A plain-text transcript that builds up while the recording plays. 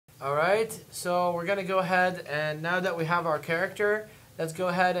All right, so we're gonna go ahead, and now that we have our character, let's go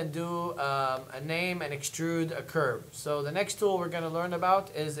ahead and do a name and extrude a curve. So the next tool we're gonna learn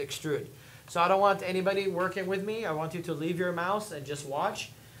about is extrude. So I don't want anybody working with me. I want you to leave your mouse and just watch.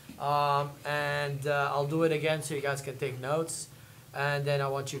 I'll do it again so you guys can take notes. And then I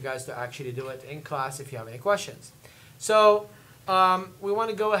want you guys to actually do it in class if you have any questions. So we want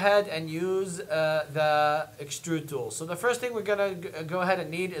to go ahead and use the extrude tool. So the first thing we're going to go ahead and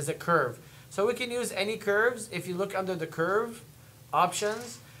need is a curve. So we can use any curves if you look under the curve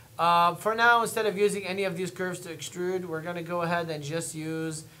options. For now, instead of using any of these curves to extrude, we're going to go ahead and just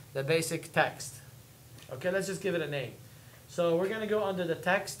use the basic text. Okay, let's just give it a name. So we're going to go under the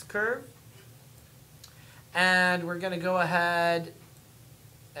text curve. And we're going to go ahead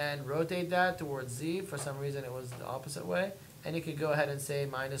and rotate that towards Z. For some reason, it was the opposite way. And you could go ahead and say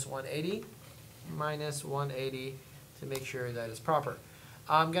minus 180 to make sure that it's proper.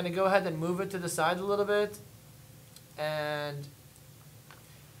 I'm going to go ahead and move it to the side a little bit. And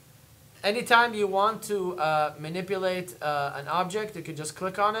anytime you want to manipulate an object, you can just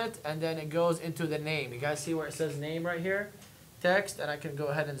click on it, and then it goes into the name. You guys see where it says name right here? Text, and I can go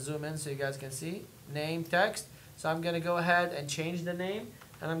ahead and zoom in so you guys can see. Name, text. So I'm going to go ahead and change the name.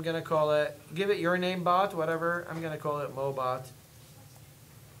 And I'm going to call it, give it your name bot, whatever. I'm going to call it Mobot.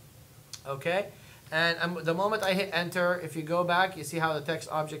 Okay. And the moment I hit enter, if you go back, you see how the text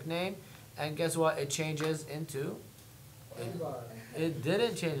object name. And guess what? It changes into. It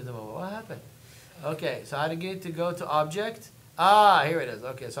didn't change into Mobot. What happened? Okay. So I need to go to object. Ah, here it is.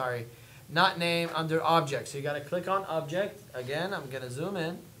 Okay. Sorry. Not name, under object. So you got to click on object. Again, I'm going to zoom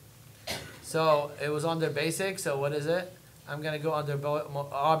in. So it was under basic. So what is it? I'm going to go under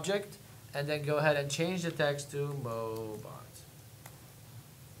object and then go ahead and change the text to Mobot.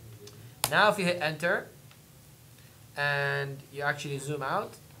 Now if you hit enter and you actually zoom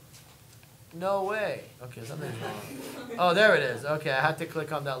out, no way. Okay, something's wrong. Oh, there it is. Okay, I had to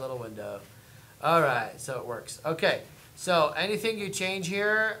click on that little window. All right, so it works. Okay, so anything you change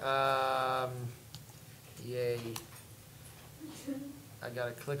here, yay. I got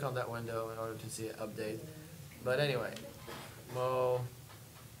to click on that window in order to see it update. But anyway. Mobot.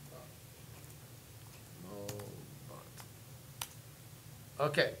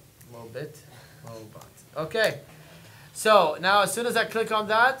 Okay, Mobot. Okay, so now as soon as I click on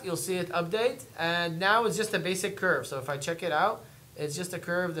that, you'll see it update, and now it's just a basic curve. So if I check it out, it's just a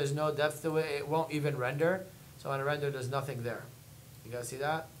curve. There's no depth to it. It won't even render. So on a render, there's nothing there. You guys see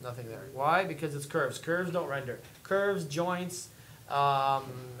that? Nothing there. Why? Because it's curves. Curves don't render. Curves, joints,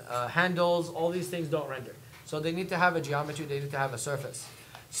 handles, all these things don't render. So they need to have a geometry, they need to have a surface.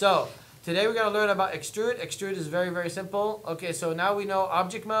 So today we're going to learn about extrude. Extrude is very, very simple. Okay, so now we know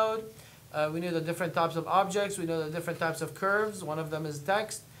object mode. We know the different types of objects. We know the different types of curves. One of them is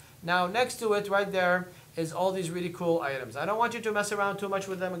text. Now next to it right there is all these really cool items. I don't want you to mess around too much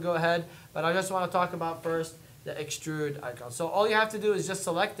with them and go ahead, but I just want to talk about first the extrude icon. So all you have to do is just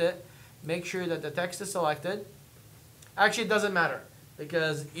select it. Make sure that the text is selected. Actually, it doesn't matter,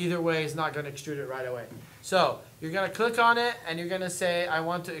 because either way it's not going to extrude it right away. So you're going to click on it and you're going to say, I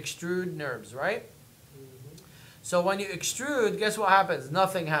want to extrude NURBS, right? So when you extrude, guess what happens?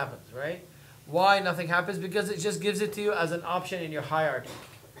 Nothing happens, right? Why nothing happens? Because it just gives it to you as an option in your hierarchy.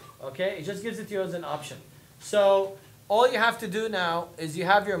 Okay? It just gives it to you as an option. So all you have to do now is you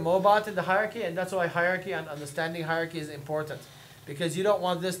have your Mobot in the hierarchy, and that's why hierarchy and understanding hierarchy is important. Because you don't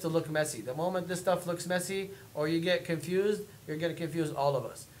want this to look messy. The moment this stuff looks messy or you get confused, you're going to confuse all of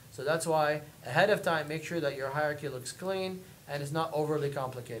us. So that's why, ahead of time, make sure that your hierarchy looks clean and it's not overly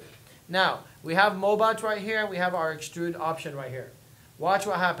complicated. Now, we have Mobot right here. We have our extrude option right here. Watch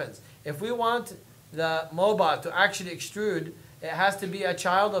what happens. If we want the Mobot to actually extrude, it has to be a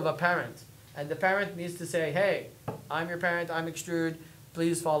child of a parent. And the parent needs to say, hey, I'm your parent, I'm extrude,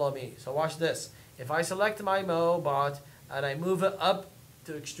 please follow me. So watch this. If I select my Mobot and I move it up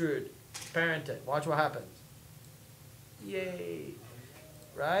to extrude, parent it, watch what happens. Yay.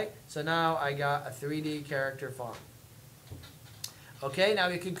 Right? So now I got a 3D character font. Okay, now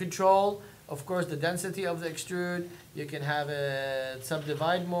you can control, of course, the density of the extrude. You can have it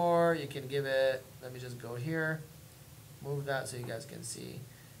subdivide more. You can give it, let me just go here, move that so you guys can see.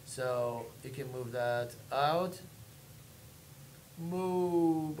 So you can move that out.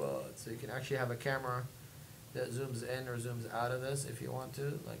 Move. So you can actually have a camera that zooms in or zooms out of this if you want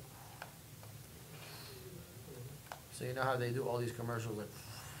to. Like, so you know how they do all these commercials like,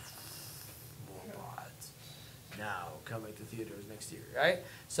 now coming to theaters next year, right?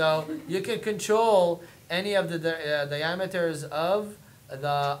 So you can control any of the diameters of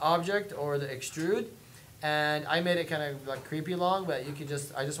the object or the extrude, And I made it kind of like creepy long, but you can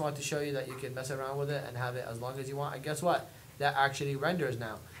just, I just wanted to show you that you can mess around with it and have it as long as you want. And guess what? That actually renders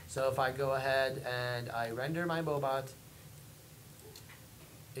now. So if I go ahead and I render my Mobot,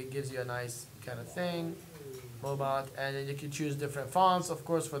 it gives you a nice kind of thing, Mobot, and then you can choose different fonts, of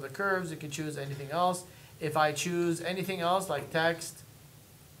course, for the curves. You can choose anything else. If I choose anything else like text,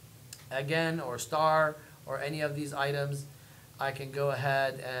 again, or star, or any of these items, I can go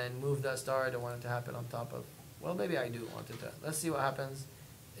ahead and move that star. I don't want it to happen on top of, well, maybe I do want it to. Let's see what happens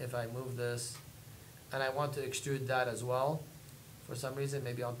if I move this, and I want to extrude that as well. For some reason,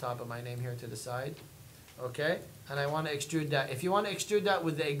 maybe on top of my name here to the side. Okay, and I want to extrude that. If you want to extrude that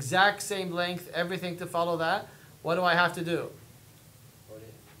with the exact same length, everything to follow that, what do I have to do?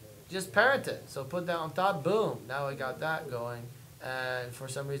 Just parent it. So put that on top, boom. Now I got that going. And for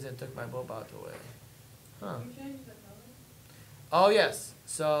some reason, it took my Mobot away. Huh. Oh, yes.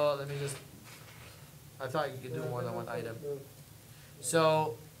 So let me just, I thought you could do more than one item.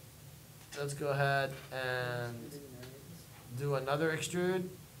 So let's go ahead and do another extrude.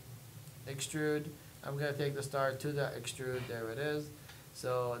 Extrude. I'm going to take the star to the extrude. There it is.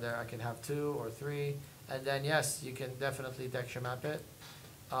 So there I can have 2 or 3. And then, yes, you can definitely texture map it.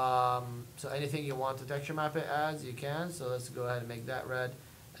 So anything you want to texture map it as, you can. So let's go ahead and make that red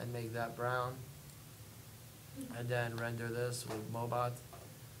and make that brown. And then render this with Mobot.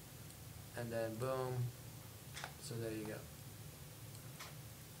 And then boom. So there you go.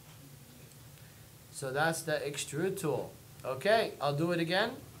 So that's the extrude tool. Okay, I'll do it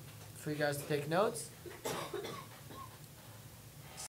again for you guys to take notes.